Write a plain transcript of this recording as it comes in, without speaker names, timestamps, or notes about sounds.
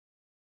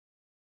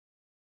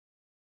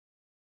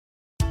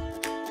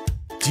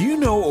Do you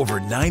know over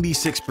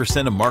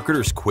 96% of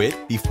marketers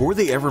quit before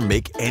they ever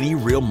make any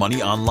real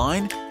money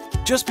online?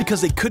 Just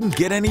because they couldn't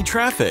get any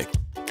traffic.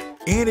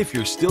 And if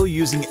you're still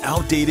using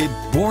outdated,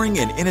 boring,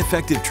 and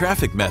ineffective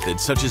traffic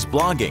methods such as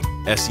blogging,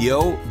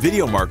 SEO,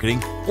 video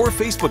marketing, or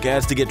Facebook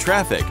ads to get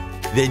traffic,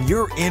 then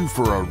you're in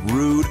for a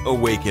rude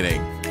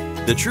awakening.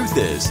 The truth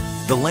is,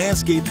 the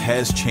landscape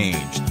has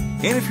changed.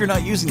 And if you're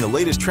not using the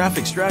latest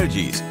traffic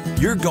strategies,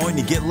 you're going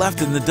to get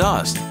left in the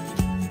dust.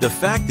 The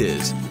fact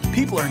is,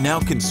 people are now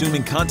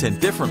consuming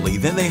content differently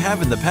than they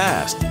have in the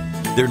past.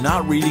 They're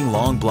not reading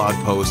long blog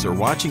posts or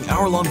watching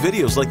hour-long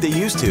videos like they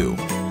used to.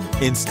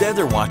 Instead,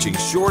 they're watching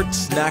short,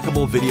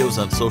 snackable videos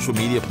on social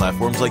media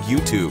platforms like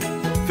YouTube,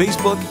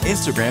 Facebook,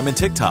 Instagram, and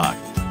TikTok.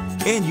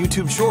 And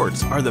YouTube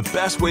Shorts are the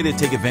best way to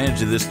take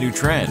advantage of this new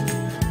trend.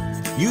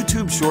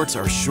 YouTube Shorts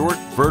are short,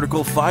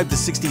 vertical 5 to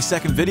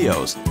 60-second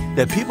videos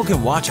that people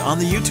can watch on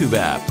the YouTube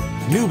app.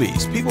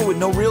 Newbies, people with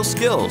no real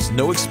skills,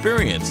 no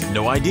experience,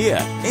 no idea,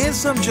 and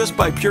some just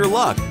by pure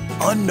luck,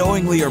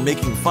 unknowingly are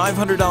making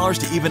 $500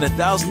 to even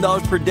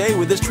 $1,000 per day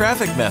with this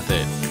traffic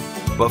method.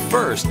 But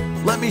first,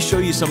 let me show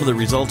you some of the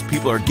results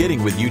people are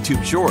getting with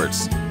YouTube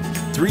Shorts.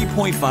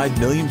 3.5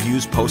 million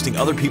views posting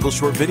other people's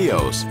short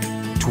videos,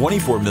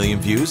 24 million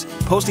views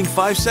posting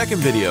 5-second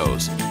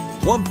videos,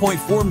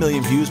 1.4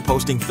 million views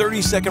posting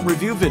 30-second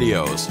review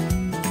videos,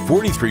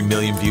 43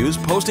 million views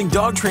posting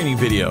dog training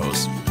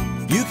videos.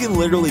 You can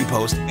literally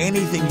post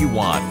anything you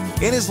want,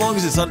 and as long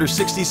as it's under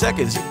 60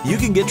 seconds, you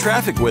can get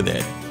traffic with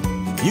it.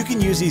 You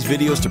can use these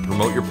videos to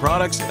promote your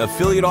products,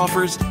 affiliate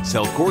offers,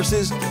 sell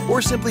courses,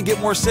 or simply get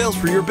more sales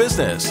for your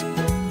business.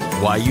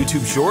 Why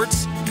YouTube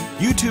Shorts?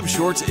 YouTube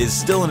Shorts is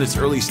still in its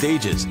early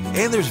stages,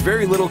 and there's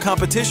very little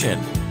competition.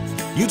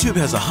 YouTube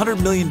has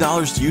 $100 million to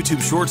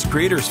YouTube Shorts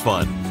Creators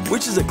Fund,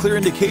 which is a clear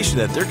indication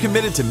that they're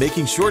committed to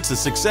making Shorts a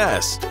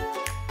success.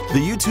 The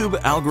YouTube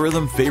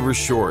algorithm favors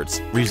Shorts,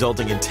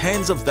 resulting in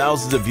tens of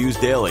thousands of views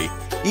daily,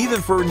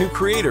 even for new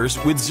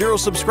creators with 0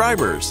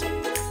 subscribers.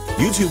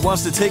 YouTube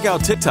wants to take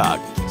out TikTok,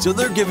 so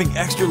they're giving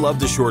extra love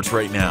to Shorts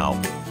right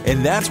now.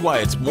 And that's why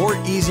it's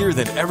easier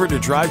than ever to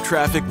drive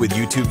traffic with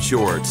YouTube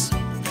Shorts.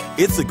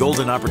 It's the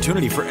golden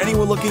opportunity for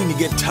anyone looking to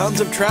get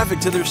tons of traffic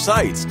to their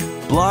sites,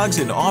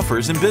 blogs, and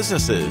offers and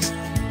businesses.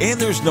 And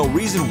there's no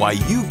reason why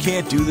you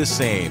can't do the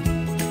same.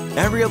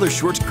 Every other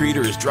Shorts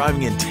creator is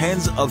driving in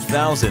tens of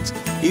thousands,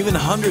 even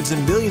hundreds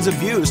and millions of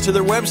views to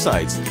their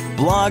websites,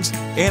 blogs,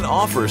 and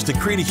offers to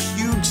create a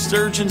huge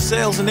surge in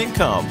sales and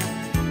income.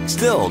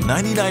 Still,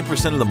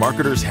 99% of the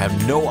marketers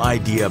have no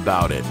idea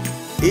about it.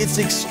 It's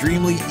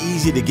extremely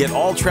easy to get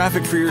all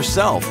traffic for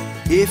yourself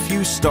if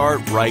you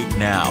start right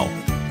now.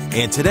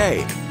 And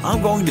today,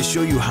 I'm going to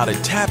show you how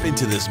to tap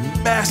into this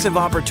massive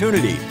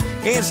opportunity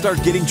and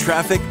start getting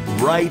traffic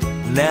right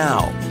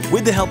now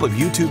with the help of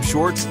YouTube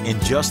Shorts in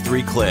just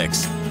 3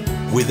 clicks.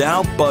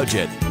 Without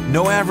budget,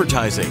 no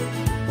advertising,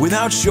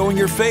 without showing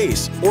your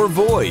face or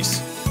voice,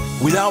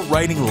 without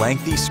writing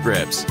lengthy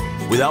scripts,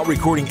 without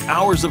recording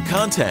hours of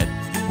content,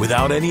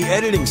 without any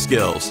editing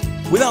skills,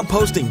 without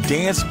posting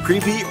dance,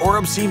 creepy, or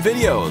obscene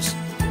videos,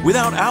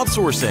 without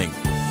outsourcing,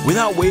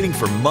 without waiting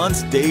for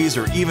months, days,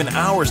 or even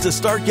hours to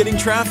start getting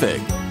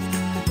traffic.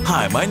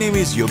 Hi, my name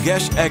is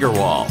Yogesh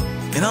Agarwal,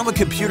 and I'm a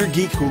computer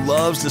geek who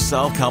loves to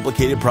solve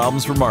complicated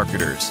problems for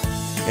marketers.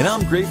 And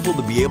I'm grateful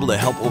to be able to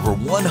help over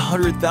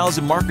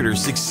 100,000 marketers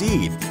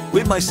succeed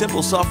with my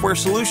simple software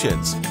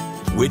solutions,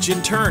 which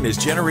in turn has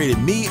generated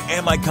me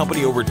and my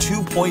company over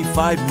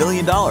 $2.5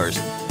 million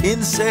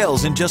in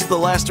sales in just the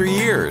last 3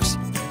 years.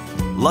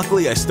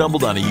 Luckily, I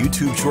stumbled on a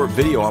YouTube short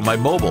video on my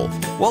mobile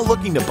while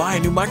looking to buy a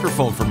new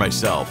microphone for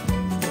myself,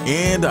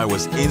 and I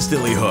was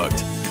instantly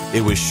hooked.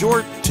 It was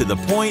short, to the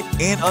point,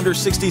 and under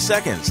 60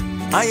 seconds.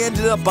 I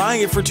ended up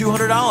buying it for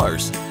 $200.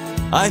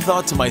 I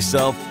thought to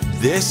myself,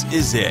 this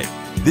is it.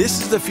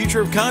 This is the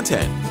future of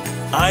content.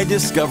 I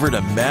discovered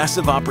a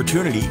massive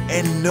opportunity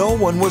and no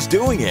one was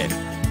doing it.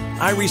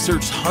 I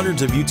researched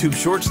hundreds of YouTube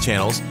Shorts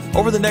channels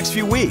over the next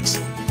few weeks,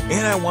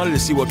 and I wanted to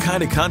see what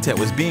kind of content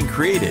was being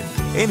created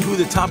and who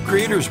the top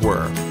creators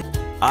were.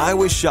 I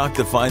was shocked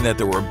to find that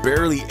there were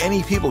barely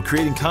any people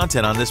creating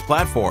content on this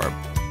platform,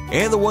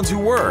 and the ones who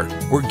were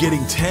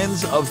getting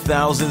tens of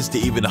thousands to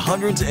even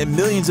hundreds and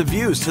millions of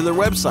views to their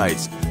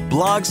websites,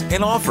 blogs,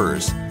 and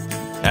offers.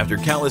 After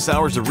countless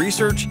hours of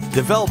research,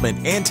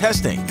 development, and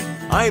testing,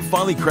 I have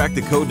finally cracked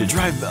the code to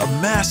drive a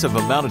massive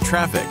amount of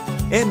traffic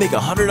and make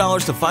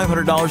 $100 to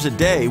 $500 a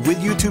day with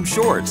YouTube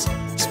Shorts,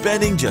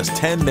 spending just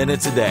 10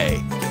 minutes a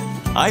day.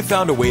 I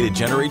found a way to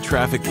generate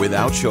traffic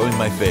without showing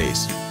my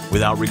face,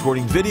 without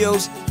recording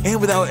videos,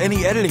 and without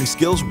any editing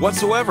skills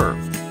whatsoever.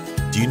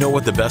 Do you know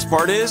what the best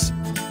part is?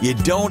 You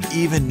don't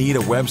even need a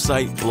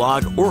website,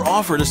 blog, or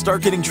offer to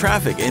start getting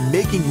traffic and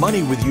making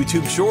money with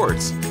YouTube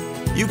Shorts.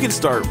 You can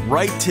start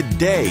right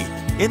today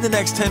in the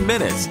next 10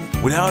 minutes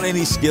without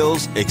any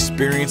skills,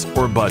 experience,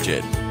 or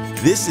budget.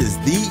 This is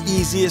the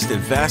easiest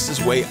and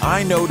fastest way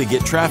I know to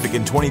get traffic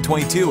in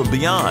 2022 and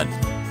beyond.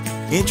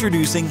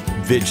 Introducing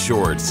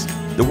VidShortz,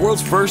 the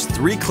world's first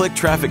 3-click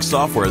traffic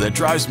software that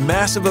drives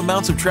massive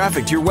amounts of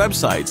traffic to your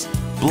websites,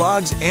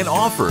 blogs, and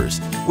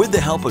offers with the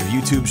help of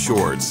YouTube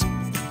Shorts.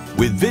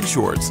 With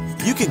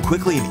VidShortz, you can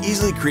quickly and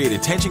easily create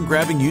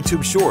attention-grabbing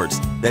YouTube Shorts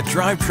that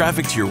drive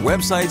traffic to your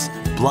websites,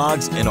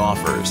 blogs, and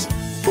offers.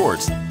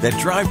 Shorts that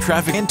drive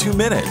traffic in 2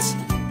 minutes.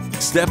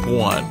 Step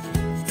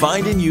 1.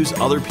 Find and use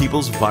other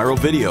people's viral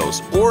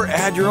videos or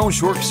add your own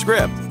short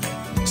script.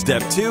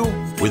 Step 2.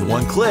 With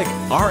one click,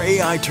 our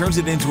AI turns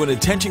it into an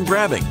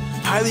attention-grabbing,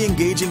 highly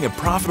engaging, and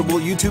profitable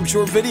YouTube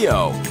short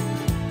video.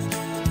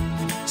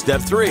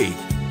 Step 3.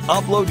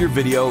 Upload your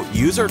video,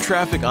 use our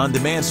traffic on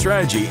demand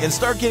strategy, and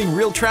start getting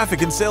real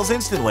traffic and sales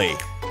instantly.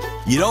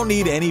 You don't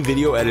need any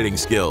video editing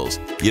skills.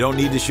 You don't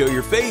need to show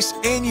your face,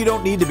 and you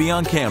don't need to be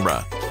on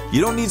camera.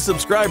 You don't need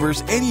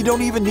subscribers, and you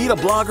don't even need a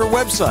blog or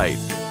website.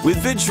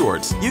 With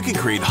VidShortz, you can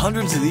create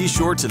hundreds of these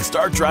shorts and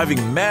start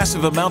driving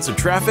massive amounts of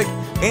traffic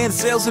and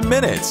sales in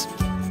minutes.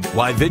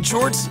 Why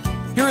VidShortz?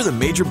 Here are the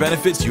major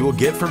benefits you will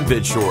get from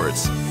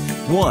VidShortz.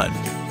 1.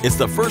 It's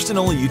the first and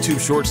only YouTube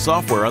Shorts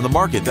software on the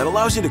market that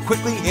allows you to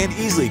quickly and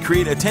easily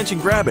create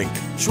attention-grabbing,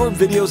 short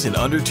videos in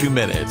under 2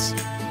 minutes.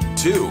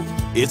 2.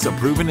 It's a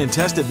proven and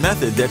tested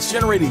method that's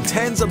generating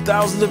tens of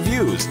thousands of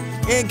views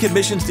and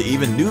commissions to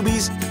even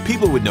newbies,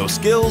 people with no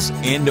skills,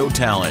 and no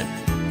talent.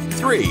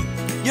 3.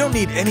 You don't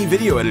need any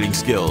video editing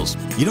skills.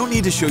 You don't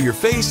need to show your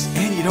face,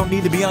 and you don't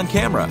need to be on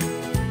camera.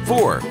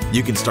 4.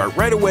 You can start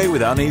right away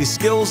without any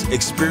skills,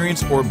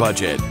 experience, or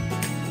budget.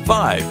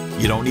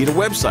 5. You don't need a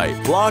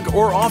website, blog,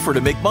 or offer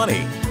to make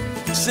money.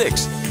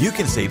 6. You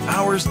can save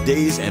hours,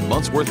 days, and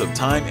months worth of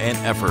time and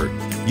effort.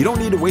 You don't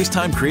need to waste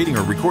time creating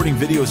or recording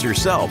videos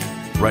yourself,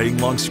 writing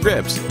long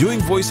scripts, doing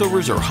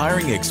voiceovers, or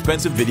hiring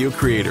expensive video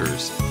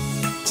creators.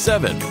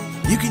 7.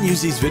 You can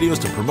use these videos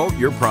to promote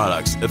your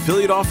products,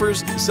 affiliate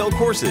offers, sell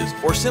courses,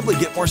 or simply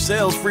get more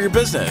sales for your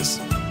business.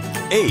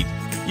 8.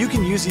 You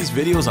can use these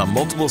videos on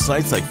multiple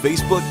sites like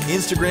Facebook,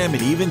 Instagram,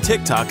 and even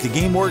TikTok to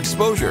gain more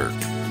exposure.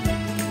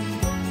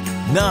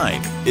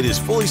 9. It is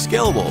fully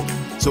scalable,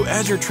 so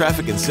as your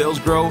traffic and sales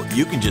grow,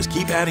 you can just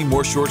keep adding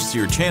more shorts to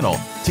your channel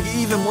to get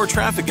even more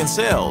traffic and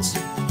sales.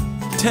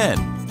 10.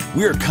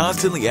 We are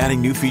constantly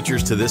adding new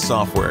features to this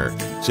software,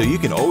 so you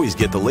can always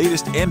get the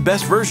latest and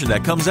best version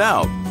that comes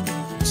out.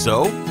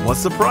 So,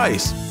 what's the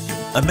price?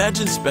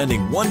 Imagine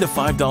spending $1 to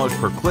 $5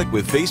 per click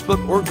with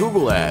Facebook or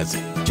Google ads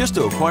just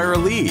to acquire a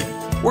lead,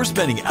 or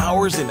spending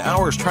hours and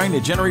hours trying to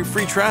generate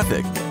free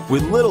traffic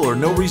with little or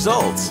no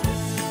results.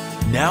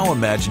 Now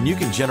imagine you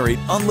can generate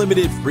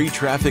unlimited free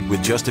traffic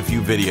with just a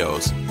few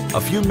videos,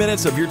 a few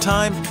minutes of your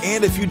time,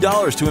 and a few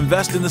dollars to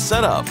invest in the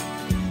setup.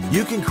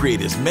 You can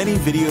create as many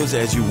videos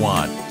as you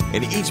want,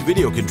 and each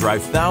video can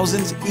drive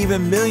thousands,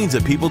 even millions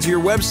of people to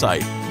your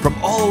website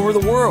from all over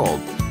the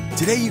world.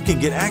 Today you can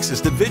get access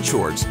to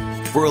VidShortz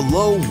for a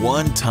low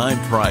one-time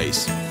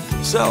price.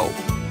 So,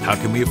 how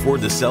can we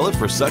afford to sell it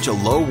for such a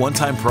low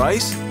one-time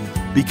price?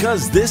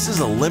 Because this is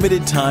a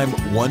limited time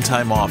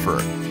one-time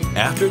offer.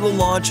 After the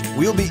launch,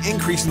 we'll be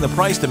increasing the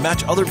price to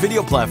match other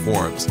video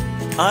platforms,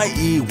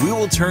 i.e. we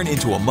will turn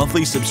into a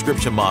monthly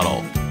subscription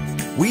model.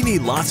 We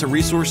need lots of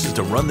resources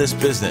to run this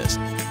business,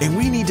 and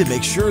we need to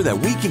make sure that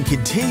we can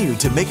continue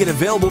to make it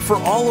available for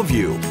all of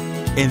you.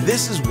 And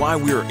this is why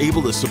we are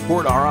able to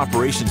support our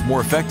operations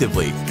more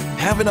effectively,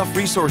 have enough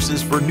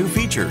resources for new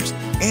features,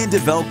 and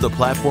develop the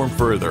platform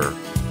further.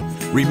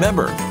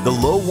 Remember, the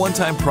low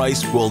one-time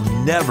price will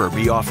never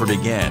be offered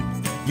again.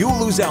 You'll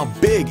lose out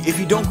big if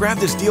you don't grab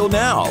this deal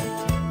now.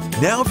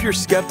 Now, if you're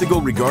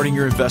skeptical regarding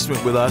your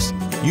investment with us,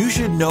 you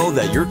should know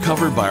that you're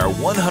covered by our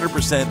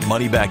 100%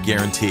 money-back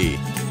guarantee,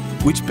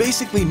 which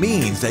basically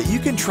means that you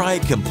can try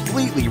it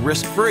completely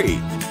risk-free.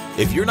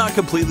 If you're not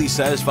completely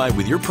satisfied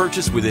with your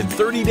purchase within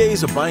 30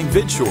 days of buying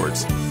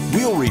VidShortz,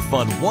 we'll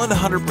refund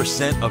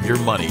 100% of your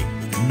money,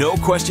 no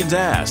questions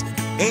asked,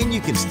 and you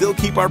can still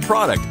keep our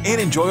product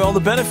and enjoy all the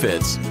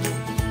benefits.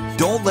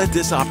 Don't let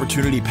this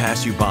opportunity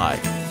pass you by.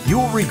 You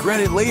will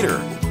regret it later.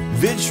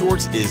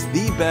 VidShortz is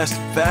the best,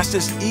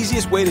 fastest,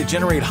 easiest way to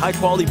generate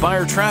high-quality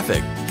buyer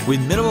traffic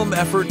with minimum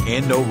effort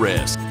and no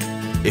risk.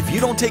 If you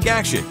don't take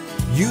action,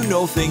 you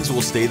know things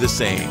will stay the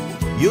same.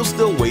 You'll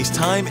still waste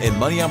time and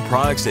money on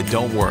products that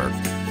don't work.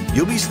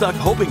 You'll be stuck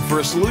hoping for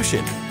a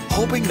solution,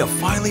 hoping to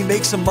finally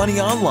make some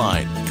money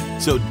online.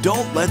 So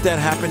don't let that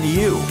happen to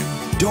you.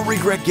 Don't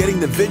regret getting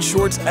the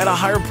VidShortz at a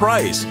higher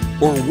price.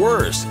 Or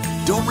worse,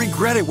 don't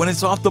regret it when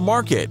it's off the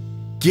market.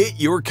 Get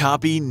your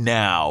copy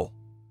now.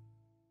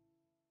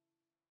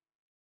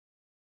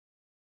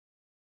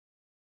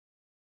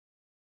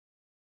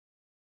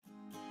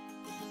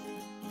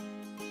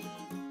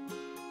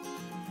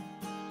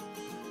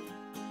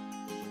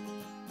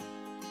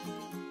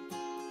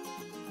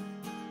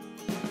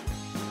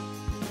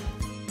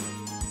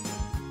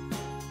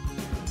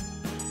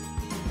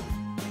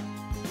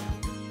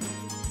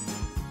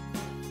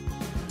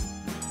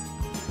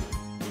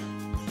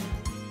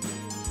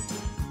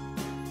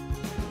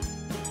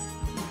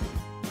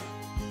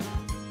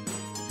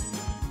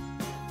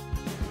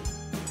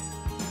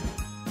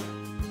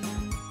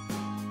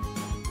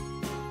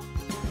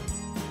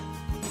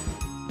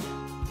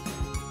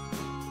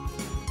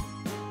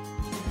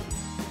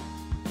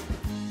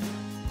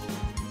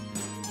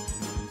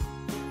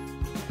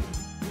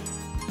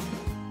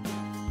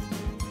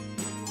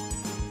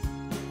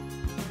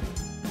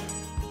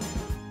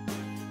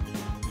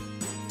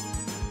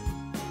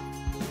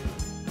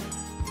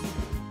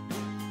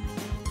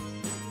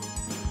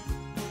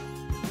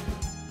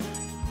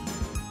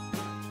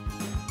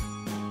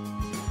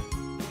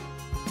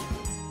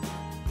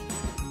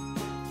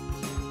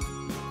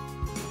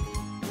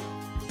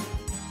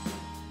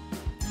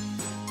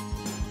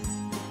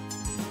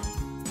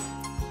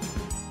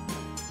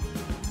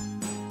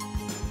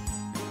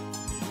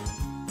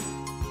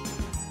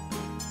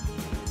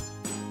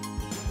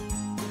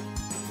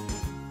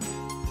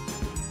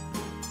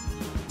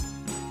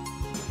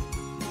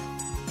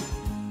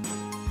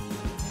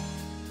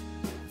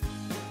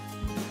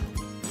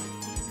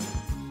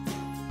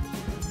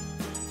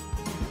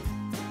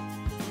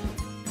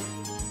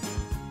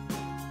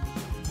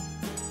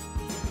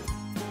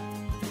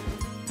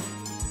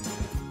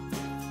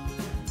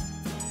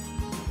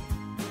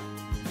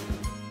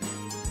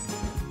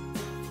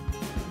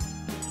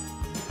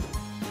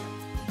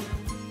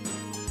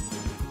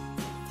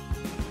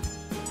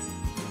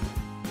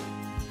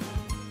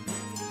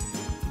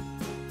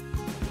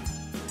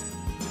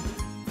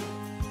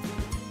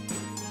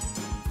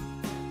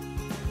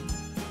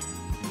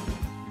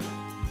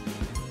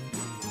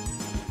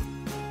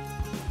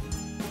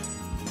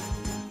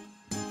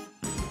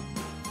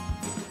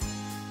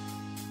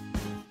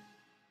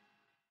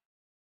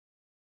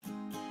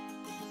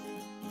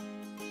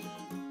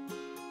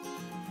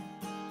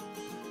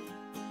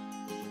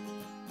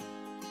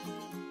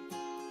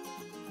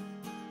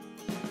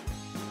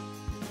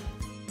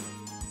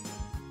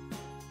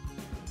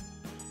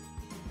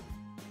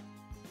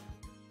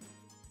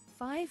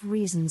 5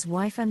 reasons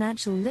why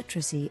financial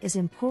literacy is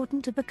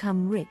important to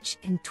become rich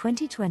in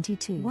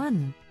 2022.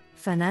 1.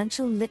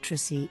 Financial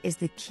literacy is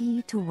the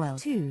key to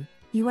wealth. 2.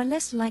 You are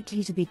less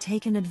likely to be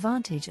taken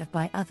advantage of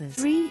by others.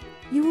 3.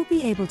 You will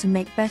be able to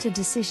make better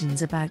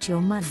decisions about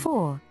your money.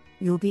 4.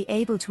 You'll be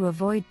able to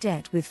avoid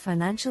debt with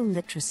financial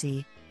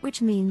literacy,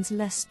 which means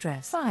less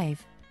stress.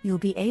 5. You'll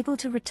be able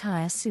to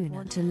retire sooner.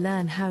 Want to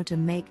learn how to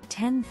make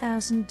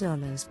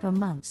 $10,000 per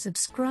month?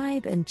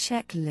 Subscribe and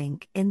check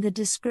link in the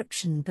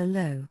description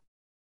below.